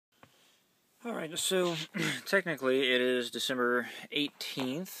Alright, so technically it is December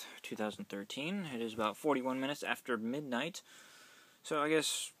 18th, 2013. It is about 41 minutes after midnight. So I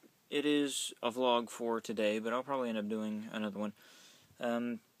guess it is a vlog for today, but I'll probably end up doing another one.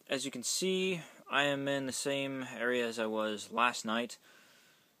 As you can see, I am in the same area as I was last night.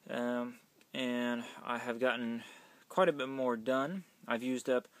 And I have gotten quite a bit more done. I've used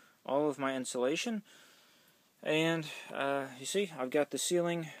up all of my insulation. And you see, I've got the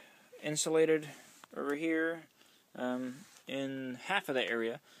ceiling insulated over here in half of the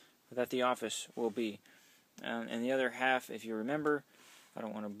area that the office will be. And the other half, if you remember, I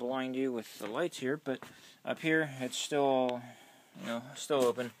don't want to blind you with the lights here, but up here it's still, still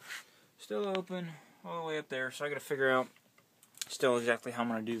open all the way up there. So I got to figure out still exactly how I'm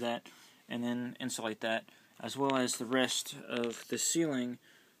going to do that, and then insulate that, as well as the rest of the ceiling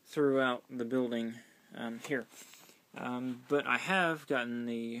throughout the building here. But I have gotten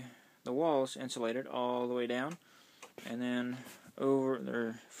the walls insulated all the way down, and then over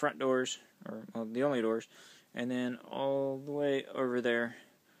their front doors, or well, the only doors, and then all the way over there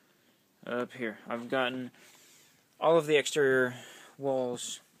up here. I've gotten all of the exterior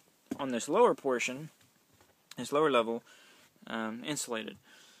walls on this lower portion, this lower level, insulated.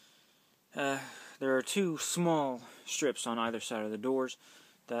 There are two small strips on either side of the doors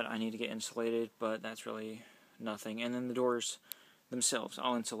that I need to get insulated, but that's really nothing. And then the doors themselves,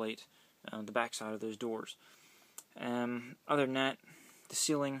 I'll insulate the back side of those doors. Other than that, the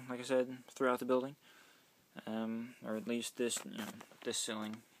ceiling, like I said, throughout the building, or at least this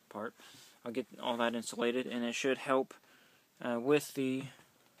ceiling part, I'll get all that insulated, and it should help with the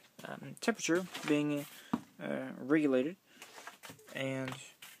temperature being regulated. And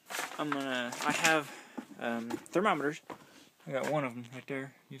I have thermometers. I got one of them right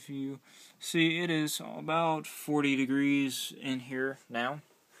there. If you see, it is about 40 degrees in here now.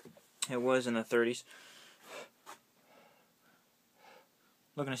 It was in the 30s.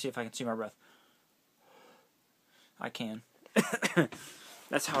 Looking to see if I can see my breath. I can.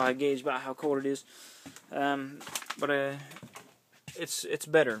 That's how I gauge about how cold it is. But it's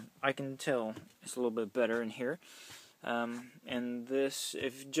better. I can tell it's a little bit better in here. And this,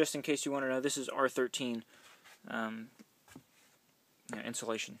 just in case you want to know, this is R13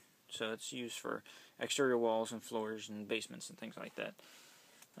 insulation. So it's used for exterior walls and floors and basements and things like that.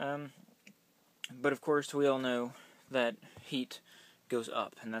 But of course, we all know that heat goes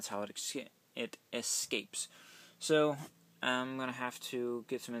up, and that's how it escapes. So I'm going to have to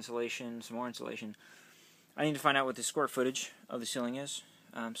get some more insulation. I need to find out what the square footage of the ceiling is,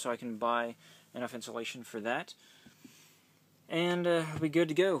 so I can buy enough insulation for that. And I'll be good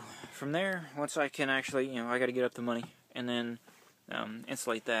to go. From there, once I can actually, I got to get up the money and then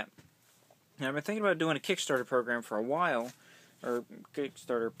insulate that. Now, I've been thinking about doing a Kickstarter program for a while, or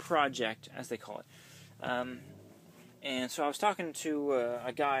Kickstarter project, as they call it. And so I was talking to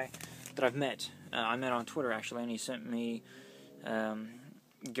a guy that I've met. I met on Twitter, actually, and he sent me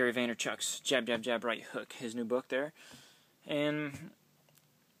Gary Vaynerchuk's Jab, Jab, Jab, Right Hook, his new book there. And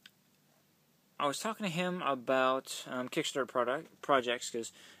I was talking to him about Kickstarter projects,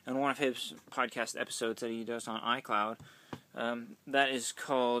 because in one of his podcast episodes that he does on iCloud, that is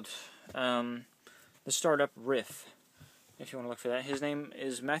called The Startup Riff, if you want to look for that. His name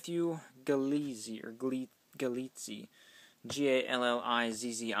is Matthew Galizzi, or Galizzi,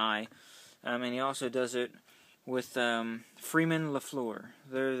 Gallizzi, and he also does it with Freeman LaFleur.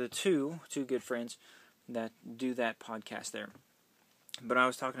 They're the two good friends that do that podcast there. But I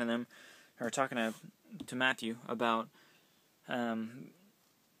was talking to them, or talking to Matthew about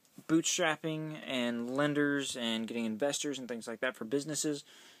bootstrapping and lenders and getting investors and things like that for businesses.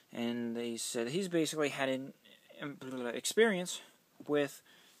 And they said he's basically had an experience with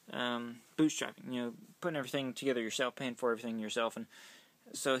bootstrapping, putting everything together yourself, paying for everything yourself, and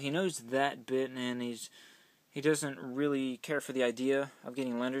so he knows that bit. And he doesn't really care for the idea of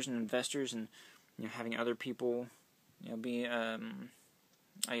getting lenders and investors and having other people be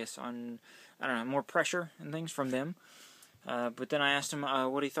I guess on, more pressure and things from them. But then I asked him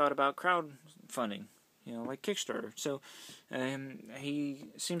what he thought about crowdfunding, like Kickstarter. So he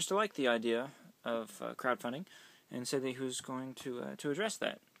seems to like the idea of crowdfunding, and said that he was going to address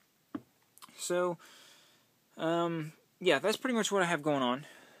that. So yeah, that's pretty much what I have going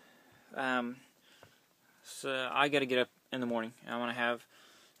on. So I got to get up in the morning. I want to have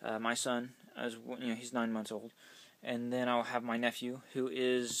my son, as he's 9 months old. And then I'll have my nephew, who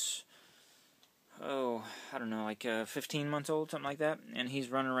is, like 15 months old, something like that. And he's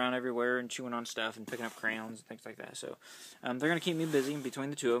running around everywhere and chewing on stuff and picking up crayons and things like that. So they're going to keep me busy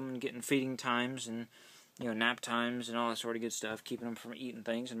between the two of them, and getting feeding times and nap times and all that sort of good stuff, keeping him from eating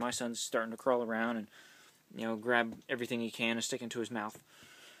things. And my son's starting to crawl around and grab everything he can and stick into his mouth.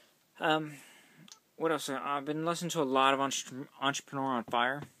 What else? I've been listening to a lot of Entrepreneur on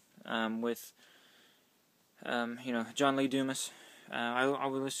Fire with John Lee Dumas. I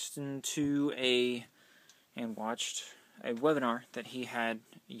listened to and watched a webinar that he had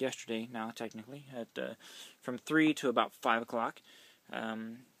yesterday, now technically, at from 3 to about 5 o'clock,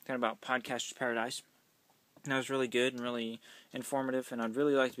 kind of about Podcasters Paradise. And that was really good and really informative, and I'd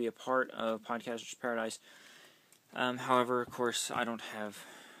really like to be a part of Podcasters Paradise. However, of course, I don't have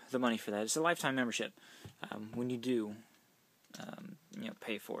the money for that. It's a lifetime membership. When you do,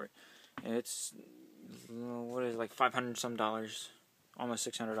 pay for it, it's like $500 some, almost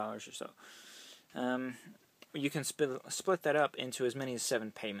 $600 or so. You can split that up into as many as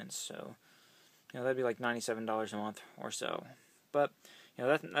 7 payments. So, that'd be like $97 a month or so. But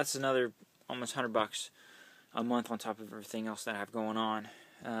that's another almost $100 a month on top of everything else that I have going on.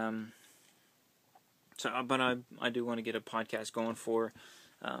 But I do want to get a podcast going for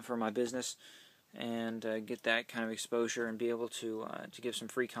my business and get that kind of exposure and be able to give some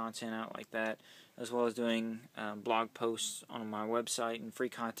free content out like that, as well as doing blog posts on my website and free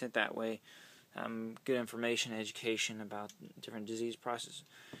content that way. Good information, education about different disease processes.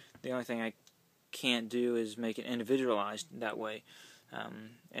 The only thing I can't do is make it individualized that way,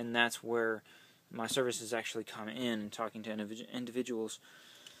 and that's where my services actually come in, talking to individuals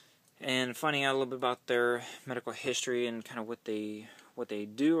and finding out a little bit about their medical history and kind of what they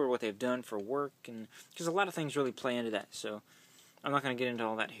do or what they've done for work, and because a lot of things really play into that. So I'm not going to get into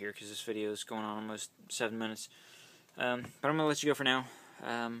all that here because this video is going on almost 7 minutes. But I'm going to let you go for now.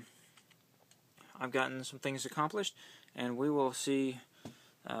 I've gotten some things accomplished, and we will see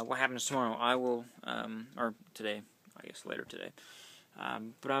what happens tomorrow. I will, or today, I guess later today.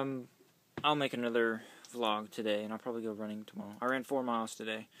 But I'll make another vlog today, and I'll probably go running tomorrow. I ran 4 miles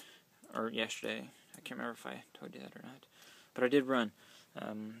today, or yesterday. I can't remember if I told you that or not. But I did run,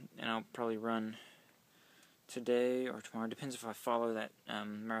 and I'll probably run today or tomorrow. Depends if I follow that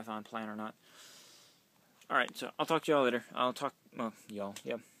marathon plan or not. Alright, so I'll talk to y'all later. I'll talk to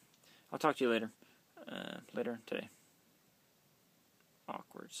you later. Later today.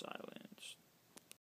 Awkward silence.